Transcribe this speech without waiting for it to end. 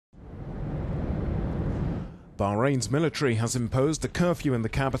Bahrain's military has imposed a curfew in the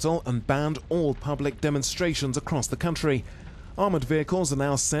capital and banned all public demonstrations across the country. Armoured vehicles are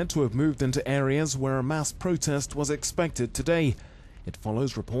now said to have moved into areas where a mass protest was expected today. It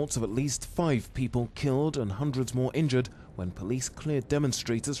follows reports of at least 5 people killed and hundreds more injured when police cleared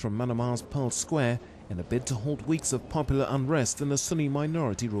demonstrators from Manama's Pearl Square in a bid to halt weeks of popular unrest in the Sunni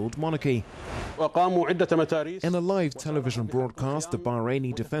minority-ruled monarchy. In a live television broadcast, a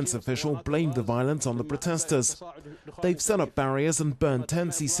Bahraini defense official blamed the violence on the protesters. "They've set up barriers and burned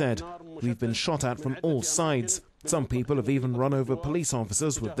tents," he said. "We've been shot at from all sides. Some people have even run over police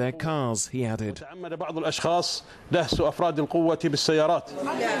officers with their cars," he added.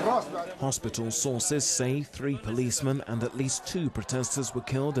 Hospital sources say 3 policemen and at least 2 protesters were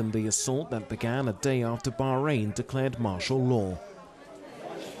killed in the assault that began a day after Bahrain declared martial law.